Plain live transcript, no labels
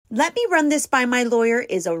"Let me run this by my lawyer"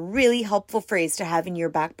 is a really helpful phrase to have in your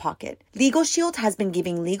back pocket. Legal Shield has been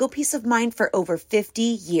giving legal peace of mind for over 50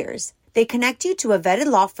 years. They connect you to a vetted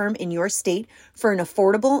law firm in your state for an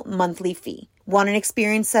affordable monthly fee. Want an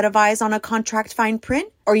experienced set of eyes on a contract fine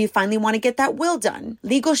print? Or you finally want to get that will done?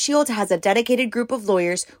 Legal Shield has a dedicated group of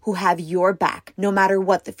lawyers who have your back, no matter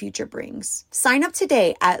what the future brings. Sign up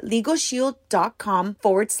today at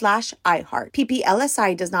LegalShield.com/iHeart.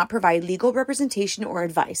 PPLSI does not provide legal representation or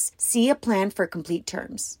advice. See a plan for complete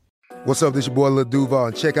terms. What's up, this your boy Lil Duval,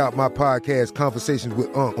 and check out my podcast, Conversations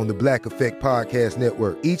with Unc, on the Black Effect Podcast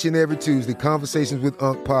Network. Each and every Tuesday, Conversations with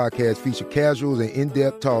Unc podcast feature casuals and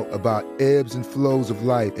in-depth talk about ebbs and flows of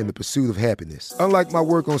life and the pursuit of happiness. Unlike my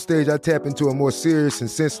work on stage, I tap into a more serious and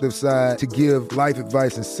sensitive side to give life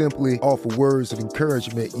advice and simply offer words of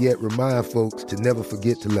encouragement, yet remind folks to never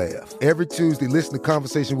forget to laugh. Every Tuesday, listen to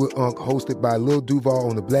Conversations with Unc, hosted by Lil Duval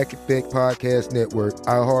on the Black Effect Podcast Network,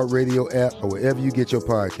 iHeartRadio app, or wherever you get your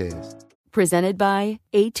podcasts. Presented by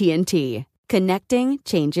AT&T. Connecting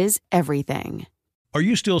changes everything. Are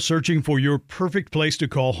you still searching for your perfect place to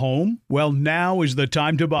call home? Well, now is the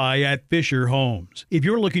time to buy at Fisher Homes. If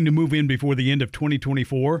you're looking to move in before the end of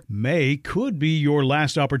 2024, May could be your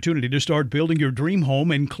last opportunity to start building your dream home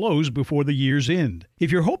and close before the year's end.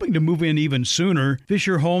 If you're hoping to move in even sooner,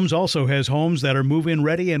 Fisher Homes also has homes that are move-in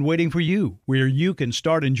ready and waiting for you, where you can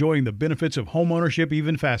start enjoying the benefits of homeownership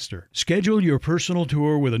even faster. Schedule your personal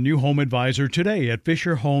tour with a new home advisor today at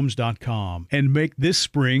FisherHomes.com and make this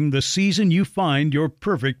spring the season you find your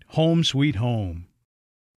perfect home sweet home.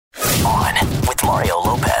 On with Mario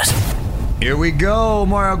Lopez. Here we go.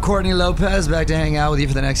 Mario Courtney Lopez back to hang out with you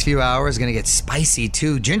for the next few hours. Going to get spicy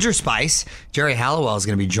too. Ginger Spice. Geri Halliwell is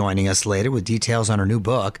going to be joining us later with details on her new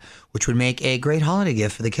book, which would make a great holiday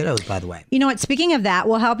gift for the kiddos, by the way. You know what? Speaking of that,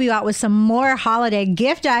 we'll help you out with some more holiday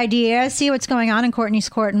gift ideas. See what's going on in Courtney's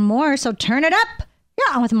Court and more. So turn it up.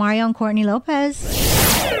 You're on with Mario and Courtney Lopez.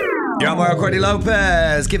 You're Mario Courtney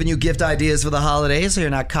Lopez, giving you gift ideas for the holidays so you're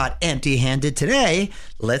not caught empty-handed. Today,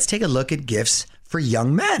 let's take a look at gifts for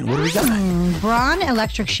young men. What do we got? Braun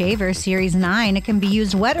Electric Shaver Series 9. It can be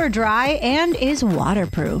used wet or dry and is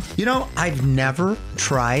waterproof. You know, I've never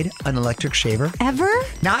tried an electric shaver. Ever?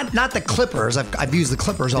 Not the clippers. I've used the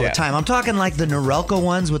clippers all the time. I'm talking like the Norelco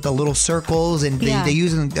ones with the little circles and they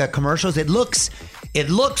use in commercials. It looks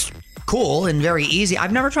cool and very easy.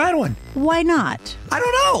 I've never tried one. Why not? I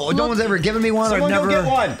don't know. No one's ever given me one. Someone I've never go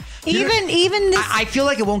get one. Even this. I feel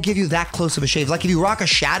like it won't give you that close of a shave. Like if you rock a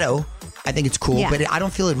shadow, I think it's cool, but I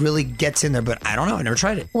don't feel it really gets in there. But I don't know. I never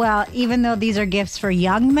tried it. Well, even though these are gifts for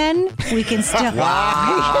young men, we can still.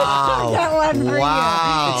 Wow. That one for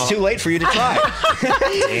Wow. It's too late for you to try.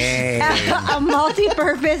 A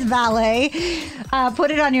multi-purpose valet.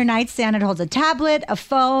 Put it on your nightstand. It holds a tablet, a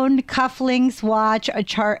phone, cufflinks, watch,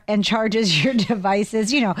 and charges your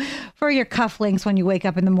devices. You know, for your cufflinks when you wake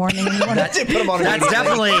up in the morning. And you want That's it. Put them on. That's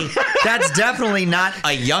definitely not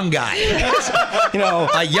a young guy. You know,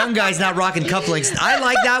 a young guy's not rocking cufflinks. I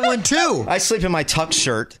like that one too. I sleep in my tuck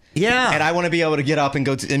shirt. Yeah. And I want to be able to get up and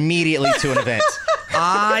go immediately to an event.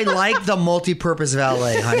 I like the multi-purpose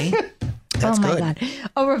valet, honey. That's my good. God.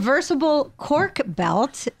 A reversible cork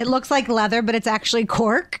belt. It looks like leather, but it's actually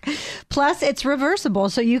cork. Plus, it's reversible,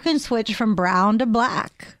 so you can switch from brown to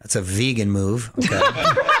black. That's a vegan move. Okay.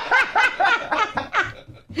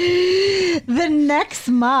 The next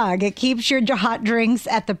mug. It keeps your hot drinks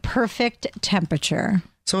at the perfect temperature.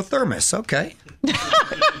 So a thermos, okay.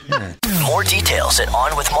 Yeah. More details at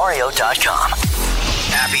onwithmario.com.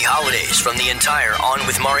 Happy holidays from the entire On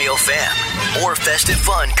With Mario fam. More festive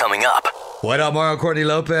fun coming up. What up, Mario Courtney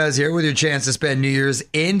Lopez here with your chance to spend New Year's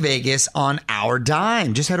in Vegas on our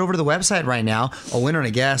dime. Just head over to the website right now. A winner and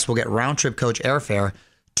a guest will get round-trip coach airfare,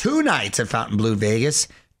 2 nights at Fontainebleau, Vegas,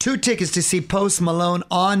 2 tickets to see Post Malone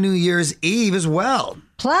on New Year's Eve as well.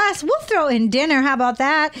 Plus, we'll throw in dinner. How about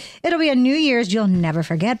that? It'll be a New Year's you'll never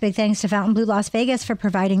forget. Big thanks to Fontainebleau Las Vegas for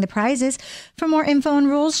providing the prizes. For more info and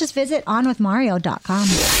rules, just visit onwithmario.com.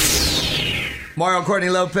 Mario Courtney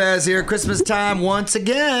Lopez here. Christmas time once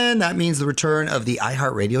again. That means the return of the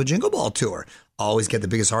iHeartRadio Jingle Ball Tour. Always get the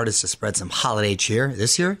biggest artists to spread some holiday cheer.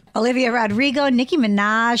 This year, Olivia Rodrigo, Nicki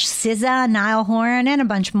Minaj, SZA, Niall Horan, and a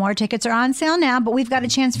bunch more. Tickets are on sale now, but we've got a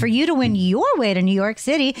chance for you to win your way to New York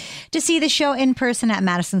City to see the show in person at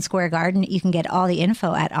Madison Square Garden. You can get all the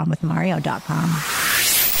info at onwithmario.com.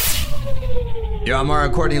 Yeah, I'm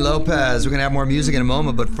Mario Courtney Lopez. We're going to have more music in a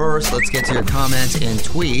moment, but first, let's get to your comments and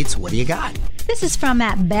tweets. What do you got? This is from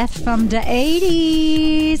Beth from the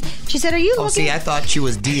 80s. She said, are you looking... see, I thought she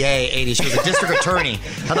was DA 80. She was a district attorney.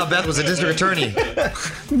 I thought Beth was a district attorney.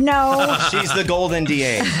 No. She's the golden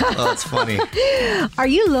DA. Oh, that's funny. Are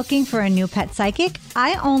you looking for a new pet psychic?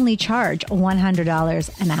 I only charge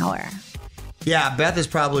 $100 an hour. Yeah, Beth is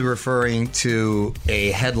probably referring to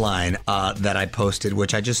a headline that I posted,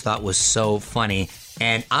 which I just thought was so funny.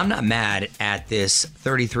 And I'm not mad at this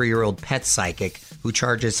 33-year-old pet psychic who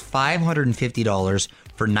charges $550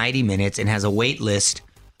 for 90 minutes and has a wait list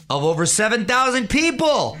of over 7,000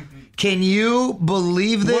 people. Can you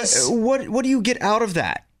believe this? What do you get out of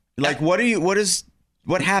that? Like, what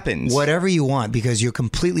happens? Whatever you want, because you're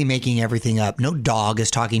completely making everything up. No dog is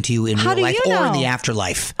talking to you in How real do life you or know? in the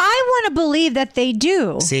afterlife. I want to believe that they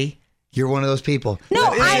do. See? You're one of those people. No,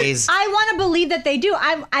 That I want to believe that they do.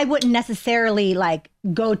 I wouldn't necessarily like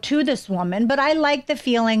go to this woman, but I like the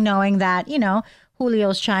feeling knowing that,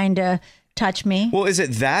 Julio's trying to touch me. Well, is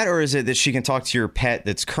it that, or is it that she can talk to your pet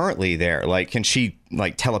that's currently there? Like, can she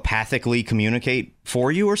telepathically communicate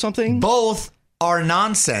for you or something? Both are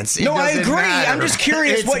nonsense. It No, I doesn't agree. matter. I'm just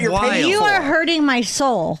curious It's what you're wild. paying You for. are hurting my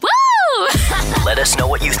soul. Let us know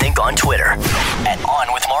what you think on Twitter at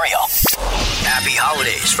On With Mario. Happy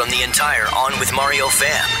holidays from the entire On With Mario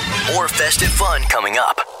fam. More festive fun coming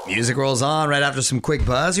up. Music rolls on right after some quick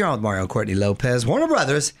buzz. You're on with Mario and Courtney Lopez. Warner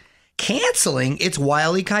Brothers canceling its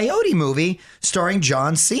Wile E. Coyote movie starring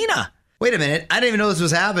John Cena. Wait a minute. I didn't even know this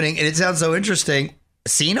was happening, and it sounds so interesting.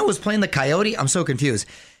 Cena was playing the coyote? I'm so confused.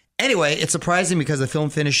 Anyway, it's surprising because the film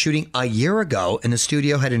finished shooting a year ago, and the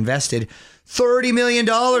studio had invested $30 million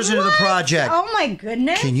into the project. Oh, my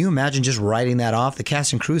goodness. Can you imagine just writing that off? The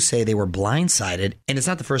cast and crew say they were blindsided, and it's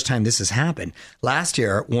not the first time this has happened. Last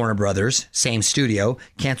year, Warner Brothers, same studio,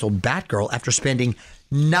 canceled Batgirl after spending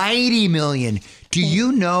 $90 million. Do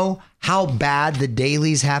you know how bad the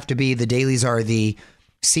dailies have to be? The dailies are the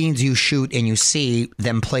scenes you shoot and you see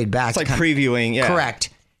them played back. It's like previewing, yeah. Correct.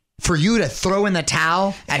 For you to throw in the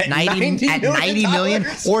towel at 90 million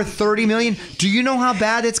or 30 million, do you know how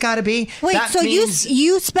bad it's got to be? Wait, That so means-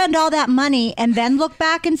 you spend all that money and then look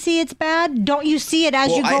back and see it's bad? Don't you see it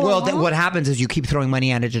as you go along? What happens is you keep throwing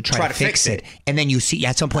money at it to try to fix it. And then you see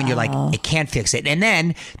at some point you're like, it can't fix it. And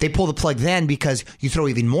then they pull the plug then because you throw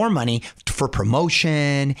even more money for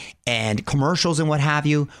promotion and commercials and what have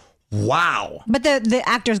you. Wow. But the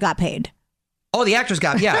actors got paid. Oh, the actors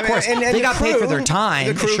got, yeah, of course. And they the got paid crew- for their time.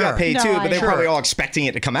 The crew sure. got paid No, too, I but they're know. probably all expecting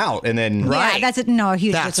it to come out, and then Right. Yeah, that's a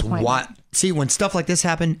huge That's disappointment. what. See, when stuff like this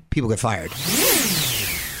happen, people get fired.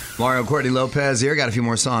 Mario and Courtney Lopez here. Got a few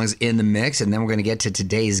more songs in the mix, and then we're going to get to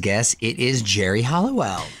today's guest. It is Geri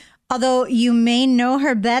Halliwell. Although you may know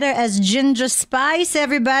her better as Ginger Spice,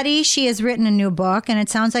 everybody. She has written a new book, and it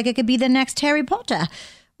sounds like it could be the next Harry Potter.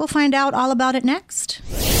 We'll find out all about it next.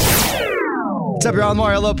 What's up, y'all?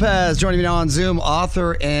 Mario Lopez joining me now on Zoom,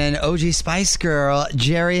 author and OG Spice Girl,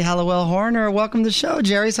 Geri Halliwell Horner. Welcome to the show,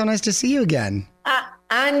 Geri. So nice to see you again.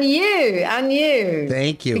 And you.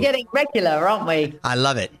 Thank you. We're getting regular, aren't we? I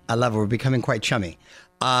love it. We're becoming quite chummy.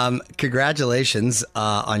 Congratulations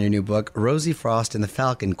on your new book, Rosie Frost and the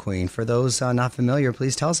Falcon Queen. For those not familiar,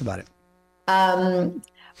 please tell us about it.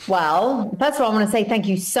 Well, first of all, I want to say thank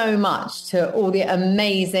you so much to all the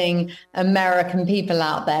amazing American people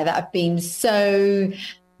out there that have been so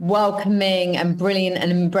welcoming and brilliant and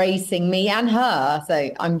embracing me and her. So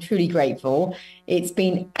I'm truly grateful. It's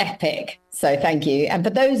been epic. So thank you. And for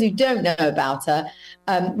those who don't know about her,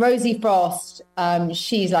 Rosie Frost,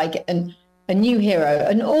 she's like a new hero,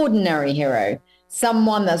 an ordinary hero,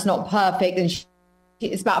 someone that's not perfect. And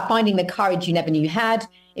it's about finding the courage you never knew you had.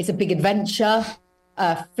 It's a big adventure.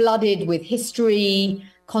 Flooded with history,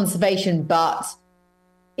 conservation, but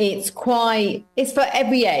it's for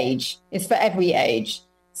every age.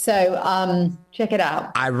 So check it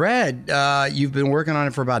out. I read you've been working on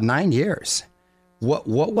it for about 9 years. What?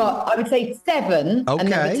 Well, I would say 7. Okay.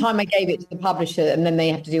 And then the time I gave it to the publisher, and then they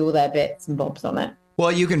have to do all their bits and bobs on it.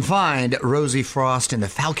 Well, you can find Rosie Frost and the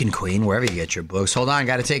Falcon Queen wherever you get your books. Hold on,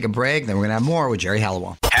 got to take a break. Then we're going to have more with Geri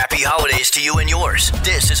Halliwell. Happy holidays to you and yours.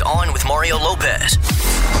 This is On with Mario Lopez.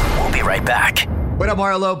 We'll be right back. What up,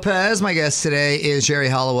 Mario Lopez? My guest today is Geri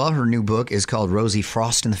Halliwell. Her new book is called Rosie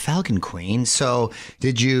Frost and the Falcon Queen. So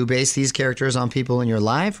did you base these characters on people in your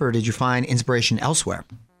life, or did you find inspiration elsewhere?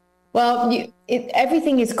 Well,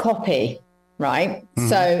 everything is copy, right? Mm-hmm.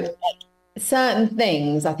 So certain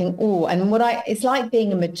things I think, it's like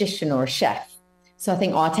being a magician or a chef. So I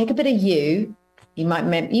think, I'll take a bit of you. You might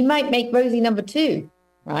make Rosie number 2,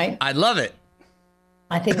 right? I love it.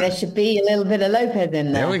 I think there should be a little bit of Lopez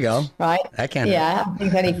in there. There we go. Right? That can't I don't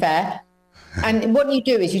think it's any fair. And what you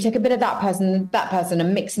do is you take a bit of that person,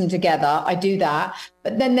 and mix them together. I do that.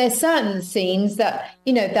 But then there's certain scenes that,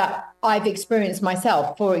 that I've experienced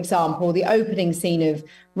myself. For example, the opening scene of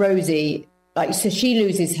Rosie, so she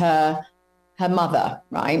loses her mother,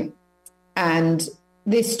 right? And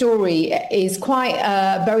this story is quite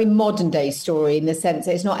a very modern day story in the sense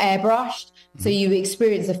that it's not airbrushed. So you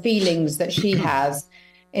experience the feelings that she has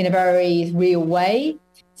in a very real way.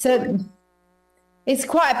 So it's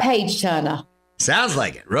quite a page turner. Sounds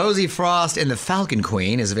like it. Rosie Frost and the Falcon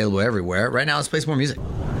Queen is available everywhere. Right now, let's play some more music.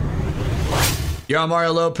 You're on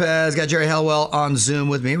Mario Lopez. Got Geri Halliwell on Zoom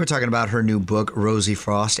with me. We're talking about her new book, Rosie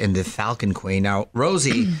Frost and the Falcon Queen. Now,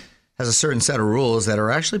 Rosie has a certain set of rules that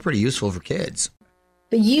are actually pretty useful for kids.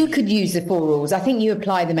 But you could use the 4 rules. I think you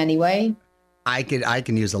apply them anyway. I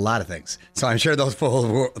can use a lot of things. So I'm sure those four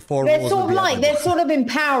they're rules. They're sort of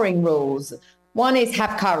empowering rules. One is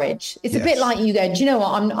have courage. It's a bit like you go, do you know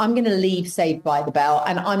what? I'm going to leave Saved by the Bell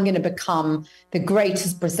and I'm going to become the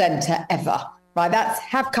greatest presenter ever. Right? That's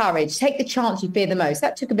have courage. Take the chance you fear the most.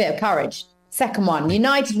 That took a bit of courage. Second one,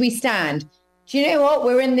 united we stand. Do you know what?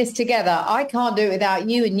 We're in this together. I can't do it without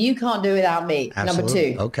you and you can't do it without me.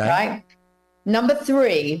 Absolutely. Number 2. Okay. Right? Number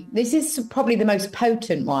 3, this is probably the most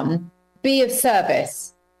potent one. Be of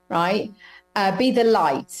service, right? Be the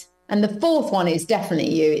light. And the 4th one is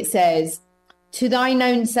definitely you. It says, to thine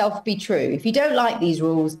own self be true. If you don't like these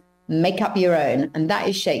rules, make up your own. And that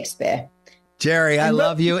is Shakespeare. Geri, I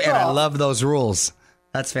love you and I love those rules.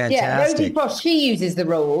 That's fantastic. Yeah, Rosie Frost, she uses the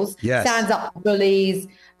rules, stands up to bullies,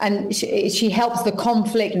 and she helps the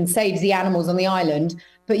conflict and saves the animals on the island.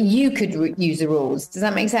 But you could use the rules. Does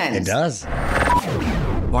that make sense? It does.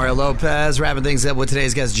 Mario Lopez, wrapping things up with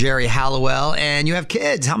today's guest, Geri Halliwell. And you have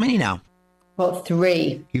kids. How many now? Well,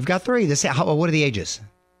 3. You've got 3. What are the ages?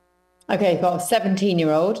 Okay, I've got a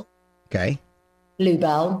 17-year-old. Okay.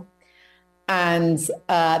 Bluebell. And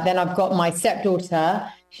then I've got my stepdaughter.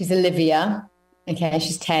 She's Olivia. Okay,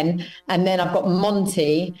 she's 10. And then I've got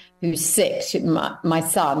Monty, who's 6, my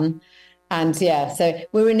son. And so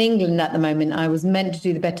we're in England at the moment. I was meant to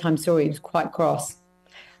do the bedtime story. It was quite cross.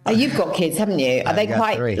 You've got kids, haven't you? Are they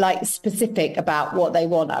quite 3. Specific about what they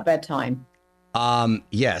want at bedtime?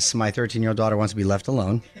 Yes, my 13-year-old daughter wants to be left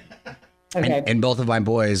alone. Okay. And both of my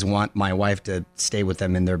boys want my wife to stay with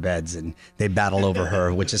them in their beds, and they battle over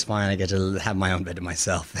her, which is fine. I get to have my own bed to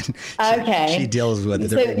myself. And she deals with it.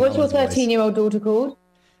 So what's your 13-year-old daughter called?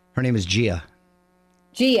 Her name is Gia.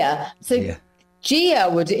 Gia. So Gia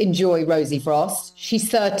would enjoy Rosie Frost. She's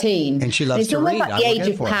 13. And she loves to read. It's almost like the age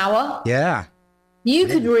of power. Yeah. You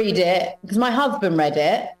could read it, because my husband read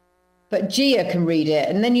it, but Gia can read it,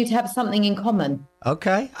 and then you'd have something in common.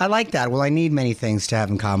 Okay, I like that. Well, I need many things to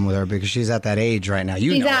have in common with her because she's at that age right now.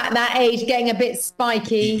 She's at that age, getting a bit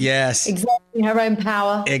spiky. Yes. Exerting her own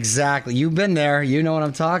power. Exactly. You've been there. You know what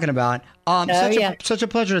I'm talking about. Such a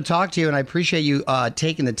pleasure to talk to you, and I appreciate you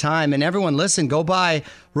taking the time. And everyone, listen, go buy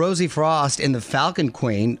Rosie Frost and the Falcon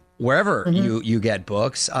Queen wherever you get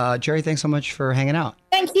books. Geri, thanks so much for hanging out.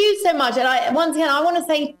 Thank you so much. And once again, I want to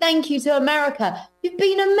say thank you to America. You've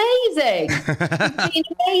been amazing. You've been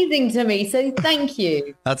amazing to me. So thank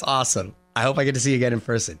you. That's awesome. I hope I get to see you again in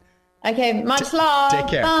person. Okay, much love. Take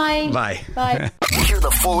care. Bye. Bye. Bye. Hear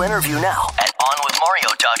the full interview now at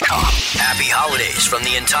OnWithMario.com. Happy holidays from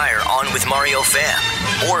the entire On With Mario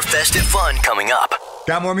fam. More festive fun coming up.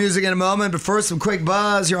 Got more music in a moment, but first, some quick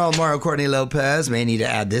buzz. You're all Mario Courtney Lopez. May need to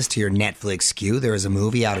add this to your Netflix queue. There is a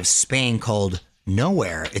movie out of Spain called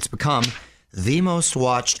Nowhere. It's become the most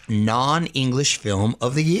watched non-English film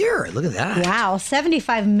of the year. Look at that. Wow,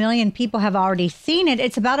 75 million people have already seen it.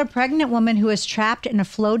 It's about a pregnant woman who is trapped in a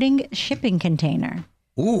floating shipping container.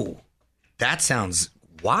 Ooh, that sounds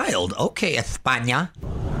wild. Okay, España.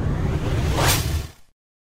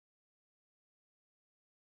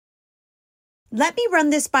 Let me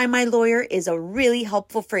run this by my lawyer is a really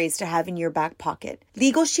helpful phrase to have in your back pocket.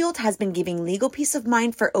 Legal Shield has been giving legal peace of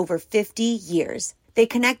mind for over 50 years. They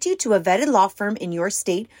connect you to a vetted law firm in your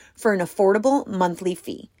state for an affordable monthly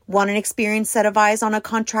fee. Want an experienced set of eyes on a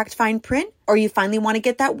contract fine print? Or you finally want to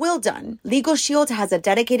get that will done? Legal Shield has a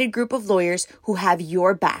dedicated group of lawyers who have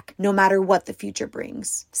your back, no matter what the future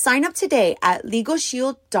brings. Sign up today at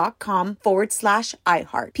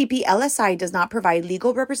LegalShield.com/iHeart. PPLSI does not provide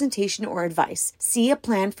legal representation or advice. See a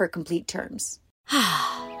plan for complete terms.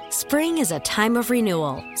 Spring is a time of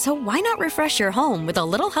renewal, so why not refresh your home with a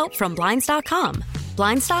little help from Blinds.com?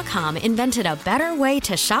 Blinds.com invented a better way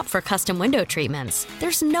to shop for custom window treatments.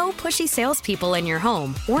 There's no pushy salespeople in your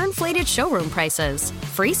home or inflated showroom prices.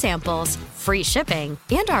 Free samples, free shipping,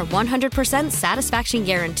 and our 100% satisfaction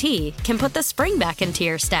guarantee can put the spring back into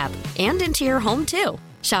your step and into your home, too.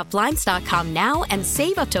 Shop Blinds.com now and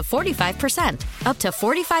save up to 45%. Up to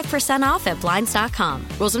 45% off at Blinds.com.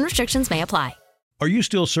 Rules and restrictions may apply. Are you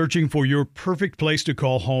still searching for your perfect place to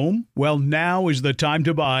call home? Well, now is the time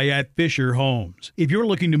to buy at Fisher Homes. If you're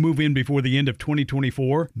looking to move in before the end of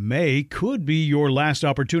 2024, May could be your last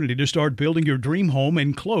opportunity to start building your dream home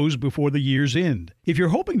and close before the year's end. If you're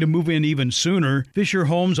hoping to move in even sooner, Fisher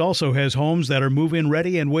Homes also has homes that are move-in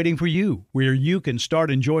ready and waiting for you, where you can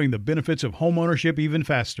start enjoying the benefits of homeownership even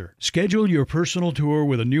faster. Schedule your personal tour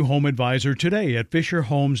with a new home advisor today at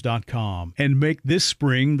FisherHomes.com and make this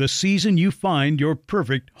spring the season you find your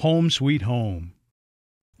perfect home sweet home.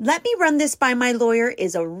 Let me run this by my lawyer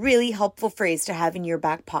is a really helpful phrase to have in your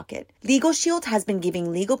back pocket. Legal Shield has been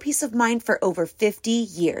giving legal peace of mind for over 50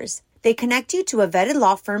 years. They connect you to a vetted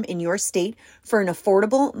law firm in your state for an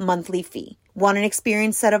affordable monthly fee. Want an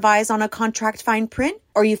experienced set of eyes on a contract fine print?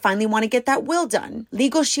 Or you finally want to get that will done?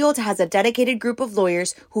 Legal Shield has a dedicated group of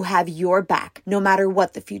lawyers who have your back, no matter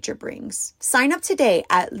what the future brings. Sign up today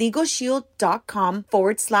at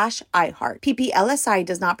LegalShield.com/iHeart. PPLSI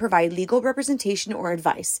does not provide legal representation or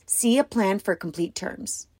advice. See a plan for complete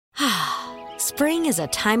terms. Spring is a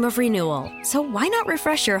time of renewal, so why not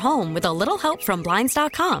refresh your home with a little help from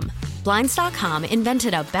Blinds.com? Blinds.com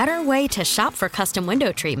invented a better way to shop for custom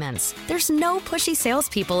window treatments. There's no pushy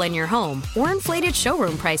salespeople in your home or inflated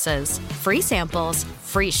showroom prices. Free samples,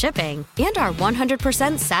 free shipping, and our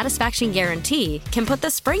 100% satisfaction guarantee can put the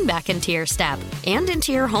spring back into your step and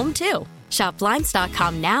into your home, too. Shop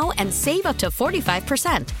Blinds.com now and save up to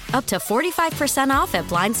 45%. Up to 45% off at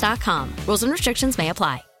Blinds.com. Rules and restrictions may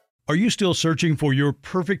apply. Are you still searching for your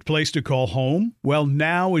perfect place to call home? Well,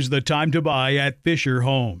 now is the time to buy at Fisher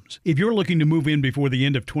Homes. If you're looking to move in before the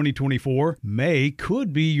end of 2024, May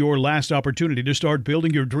could be your last opportunity to start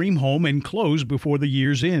building your dream home and close before the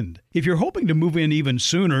year's end. If you're hoping to move in even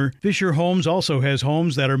sooner, Fisher Homes also has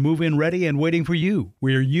homes that are move-in ready and waiting for you,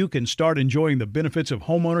 where you can start enjoying the benefits of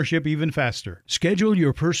homeownership even faster. Schedule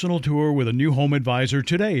your personal tour with a new home advisor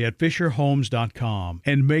today at FisherHomes.com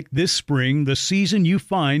and make this spring the season you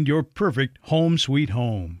find your perfect home sweet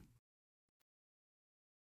home.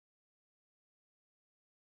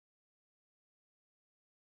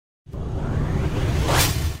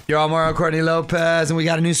 You're all Mario, Courtney Lopez, and we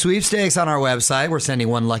got a new sweepstakes on our website. We're sending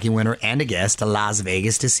one lucky winner and a guest to Las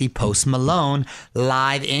Vegas to see Post Malone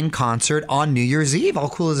live in concert on New Year's Eve. How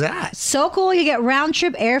cool is that? So cool. You get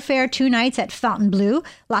round-trip airfare 2 nights at Fontainebleau,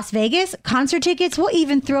 Las Vegas, concert tickets. We'll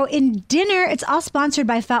even throw in dinner. It's all sponsored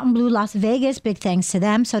by Fontainebleau Las Vegas. Big thanks to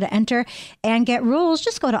them. So to enter and get rules,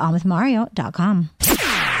 just go to onwithmario.com.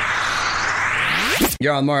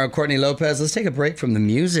 You're on Mario, Courtney Lopez. Let's take a break from the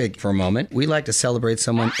music for a moment. We like to celebrate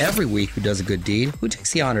someone every week who does a good deed. Who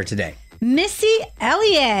takes the honor today? Missy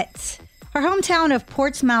Elliott. Her hometown of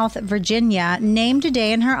Portsmouth, Virginia, named a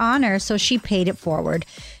day in her honor, so she paid it forward.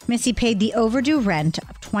 Missy paid the overdue rent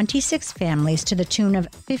of 26 families to the tune of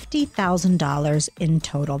 $50,000 in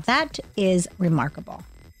total. That is remarkable.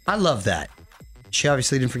 I love that. She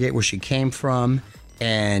obviously didn't forget where she came from,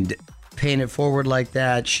 and paying it forward like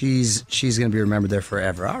that, she's going to be remembered there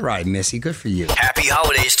forever. All right, Missy, good for you. Happy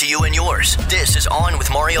holidays to you and yours. This is On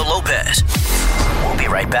with Mario Lopez. We'll be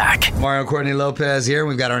right back. Mario, Courtney Lopez here.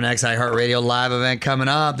 We've got our next iHeartRadio live event coming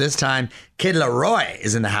up. This time, Kid Laroi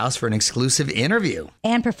is in the house for an exclusive interview.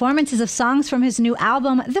 And performances of songs from his new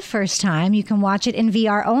album, The First Time. You can watch it in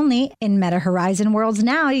VR only in Meta Horizon Worlds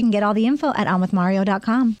now. You can get all the info at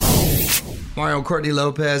onwithmario.com. Mario, Courtney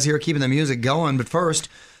Lopez here, keeping the music going. But first,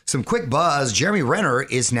 some quick buzz. Jeremy Renner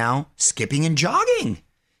is now skipping and jogging.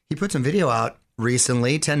 He put some video out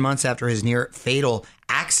recently, 10 months after his near fatal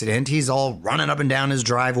accident. He's all running up and down his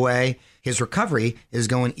driveway. His recovery is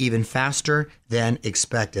going even faster than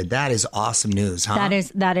expected. That is awesome news, huh?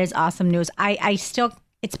 That is awesome news. I still,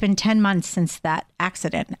 it's been 10 months since that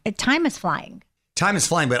accident. Time is flying. Time is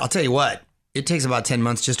flying, but I'll tell you what, it takes about 10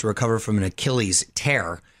 months just to recover from an Achilles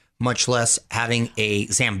tear, much less having a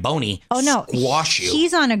Zamboni squash you.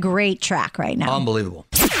 He's on a great track right now. Unbelievable.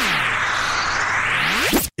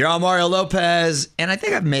 You're on Mario Lopez, and I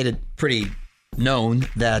think I've made it pretty known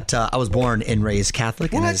that I was born and raised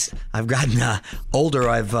Catholic. What? And as I've gotten older,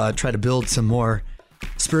 I've tried to build some more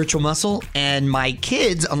spiritual muscle. And my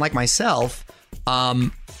kids, unlike myself,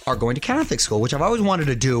 are going to Catholic school, which I've always wanted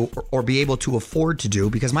to do or be able to afford to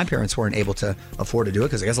do because my parents weren't able to afford to do it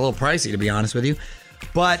because it gets a little pricey, to be honest with you.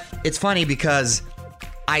 But it's funny because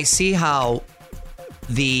I see how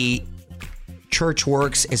the church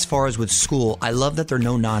works as far as with school. I love that there are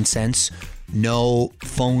no nonsense. No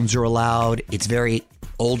phones are allowed. It's very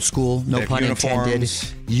old school, no pun intended.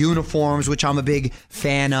 Uniforms, which I'm a big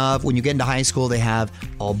fan of. When you get into high school, they have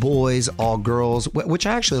all boys, all girls, which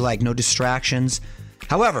I actually like. No distractions.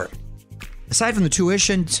 However, aside from the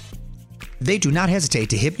tuitions, they do not hesitate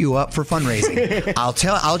to hit you up for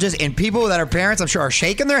fundraising. And people that are parents, I'm sure, are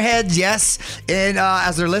shaking their heads, yes, and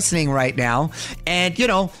as they're listening right now. And,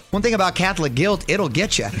 one thing about Catholic guilt, it'll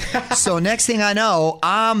get you. So next thing I know,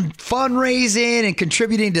 I'm fundraising and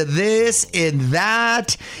contributing to this and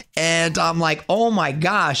that. And I'm like, oh my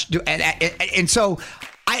gosh. And so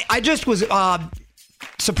I just was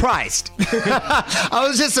surprised. I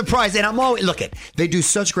was just surprised. And I'm always, they do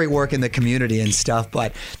such great work in the community and stuff,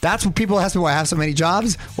 but that's when people ask me why I have so many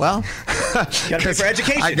jobs. Well, gotta pay for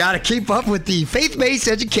education. I gotta keep up with the faith-based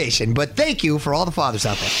education, but thank you for all the fathers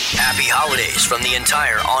out there. Happy holidays from the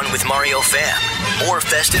entire On With Mario fam. More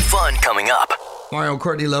festive fun coming up. Mario and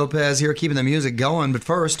Courtney Lopez here, keeping the music going, but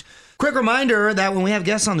first, quick reminder that when we have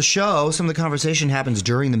guests on the show, some of the conversation happens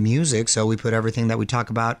during the music, so we put everything that we talk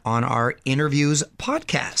about on our interviews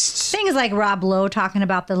podcasts. Things like Rob Lowe talking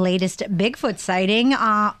about the latest Bigfoot sighting,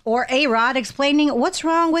 or A-Rod explaining what's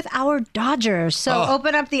wrong with our Dodgers. So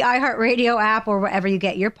open up the iHeartRadio app or wherever you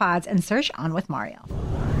get your pods and search On With Mario.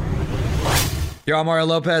 You're on Mario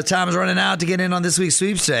Lopez. Time is running out to get in on this week's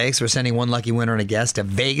sweepstakes. We're sending one lucky winner and a guest to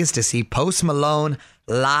Vegas to see Post Malone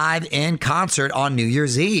live in concert on New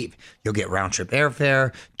Year's Eve. You'll get round-trip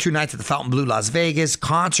airfare, 2 nights at the Fontainebleau Las Vegas,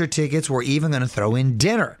 concert tickets. We're even going to throw in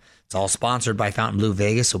dinner. It's all sponsored by Fontainebleau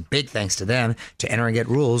Vegas, so big thanks to them. To enter and get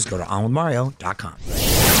rules, go to onwithmario.com.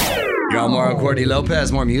 You're on Mario Courtney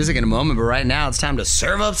Lopez. More music in a moment, but right now it's time to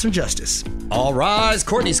serve up some justice. All rise.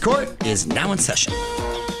 Courtney's Court is now in session.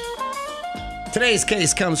 Today's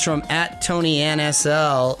case comes from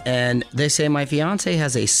 @TonyAnnSL, and they say, my fiance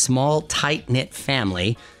has a small, tight-knit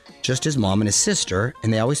family, just his mom and his sister,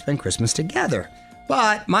 and they always spend Christmas together.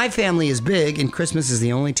 But my family is big, and Christmas is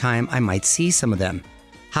the only time I might see some of them.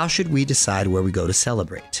 How should we decide where we go to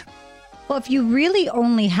celebrate? Well, if you really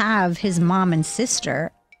only have his mom and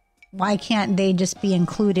sister, why can't they just be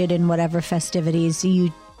included in whatever festivities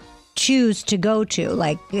you choose to go to?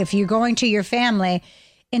 Like, if you're going to your family,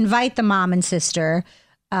 invite the mom and sister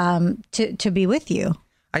to be with you.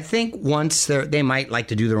 I think once they might like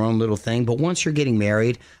to do their own little thing, but once you're getting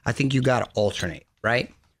married, I think you got to alternate, right?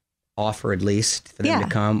 Offer at least for them to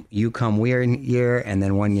come. You come one year, and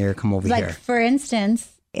then 1 year come over here. Like, for instance,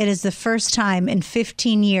 it is the first time in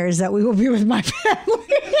 15 years that we will be with my family.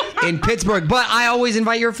 In Pittsburgh. But I always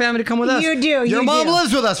invite your family to come with us. You do. Your mom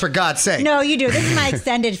lives with us, for God's sake. No, you do. This is my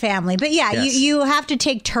extended family. But yeah, yes. you have to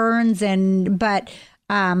take turns, but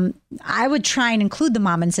I would try and include the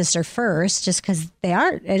mom and sister first, just because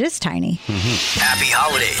it is tiny. Mm-hmm. Happy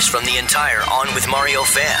holidays from the entire On With Mario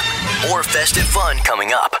fam. More festive fun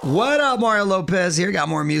coming up. What up, Mario Lopez here. Got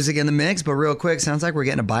more music in the mix, but real quick, sounds like we're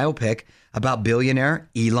getting a biopic about billionaire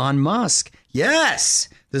Elon Musk. Yes,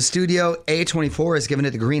 the studio A24 has given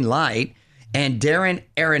it the green light, and Darren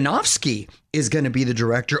Aronofsky is going to be the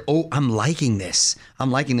director. Oh, I'm liking this.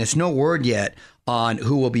 No word yet on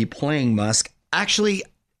who will be playing Musk. Actually,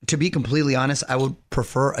 to be completely honest, I would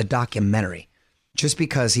prefer a documentary just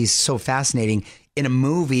because he's so fascinating. In a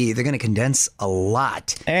movie, they're going to condense a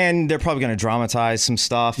lot. And they're probably going to dramatize some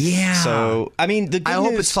stuff. Yeah. So, I mean, I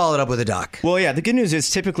hope it's followed up with a doc. Well, yeah, the good news is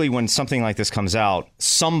typically when something like this comes out,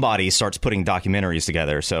 somebody starts putting documentaries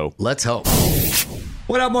together. So let's hope.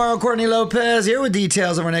 What up, Mario Courtney Lopez here with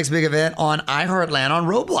details of our next big event on iHeartland on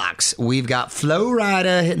Roblox. We've got Flo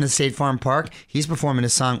Rida hitting the State Farm Park. He's performing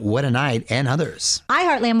his song What a Night, and others.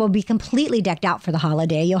 iHeartland will be completely decked out for the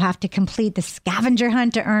holiday. You'll have to complete the scavenger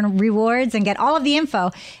hunt to earn rewards and get all of the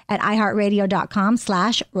info at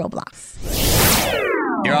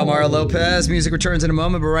iHeartRadio.com/Roblox. You're on Mario Lopez. Music returns in a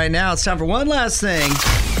moment, but right now it's time for one last thing.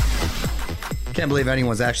 Can't believe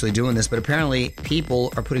anyone's actually doing this, but apparently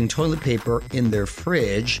people are putting toilet paper in their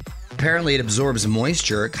fridge. Apparently it absorbs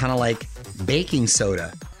moisture, kind of like baking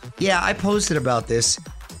soda. Yeah, I posted about this.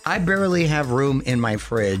 I barely have room in my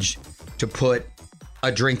fridge to put a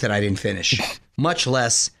drink that I didn't finish, much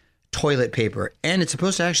less toilet paper. And it's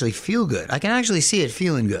supposed to actually feel good. I can actually see it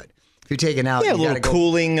feeling good. If you're taking out, a little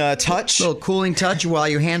cooling touch. A little cooling touch while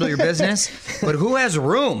you handle your business. But who has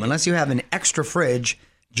room, unless you have an extra fridge,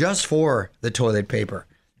 just for the toilet paper?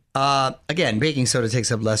 Again, baking soda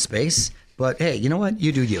takes up less space, but hey, you know what?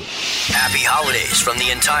 You do you. Happy holidays from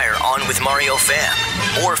the entire On With Mario fam.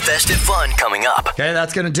 More festive fun coming up. Okay,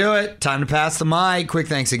 that's going to do it. Time to pass the mic. Quick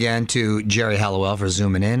thanks again to Geri Halliwell for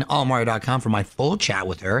zooming in. allmario.com for my full chat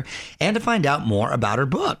with her and to find out more about her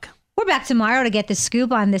book. We're back tomorrow to get the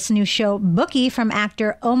scoop on this new show, Bookie, from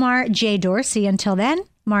actor Omar J. Dorsey. Until then,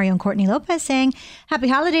 Mario and Courtney Lopez saying, happy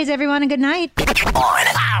holidays, everyone, and good night.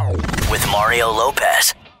 On with Mario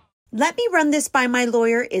Lopez. Let me run this by my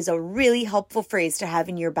lawyer is a really helpful phrase to have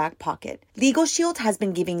in your back pocket. Legal Shield has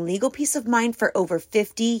been giving legal peace of mind for over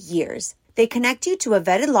 50 years. They connect you to a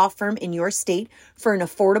vetted law firm in your state for an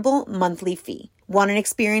affordable monthly fee. Want an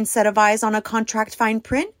experienced set of eyes on a contract fine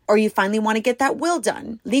print? Or you finally want to get that will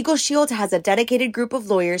done? Legal Shield has a dedicated group of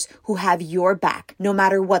lawyers who have your back, no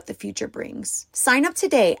matter what the future brings. Sign up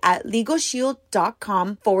today at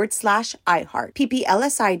LegalShield.com/iHeart.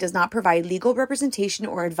 PPLSI does not provide legal representation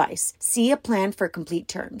or advice. See a plan for complete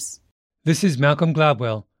terms. This is Malcolm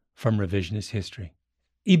Gladwell from Revisionist History.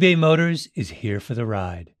 eBay Motors is here for the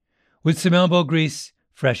ride. With some elbow grease,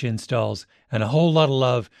 fresh installs, and a whole lot of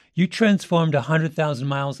love, you transformed 100,000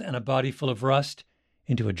 miles and a body full of rust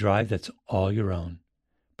into a drive that's all your own.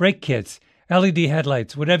 Brake kits, LED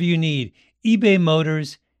headlights, whatever you need, eBay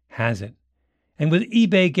Motors has it. And with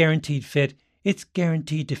eBay Guaranteed Fit, it's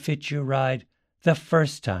guaranteed to fit your ride the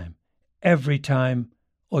first time, every time,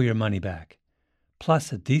 or your money back.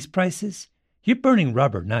 Plus, at these prices, you're burning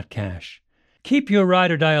rubber, not cash. Keep your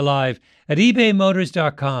ride or die alive at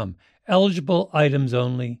ebaymotors.com. Eligible items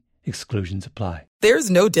only. Exclusions apply. There's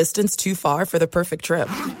no distance too far for the perfect trip.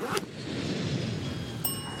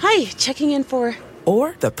 Hi, checking in for...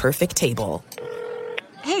 Or the perfect table.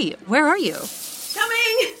 Hey, where are you?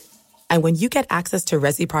 Coming! And when you get access to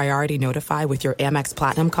Resi Priority Notify with your Amex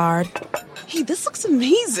Platinum card... Hey, this looks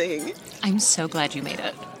amazing! I'm so glad you made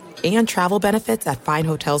it. And travel benefits at fine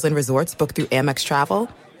hotels and resorts booked through Amex Travel,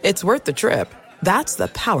 it's worth the trip. That's the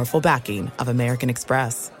powerful backing of American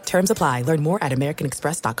Express. Terms apply. Learn more at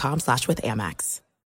americanexpress.com/withAmex.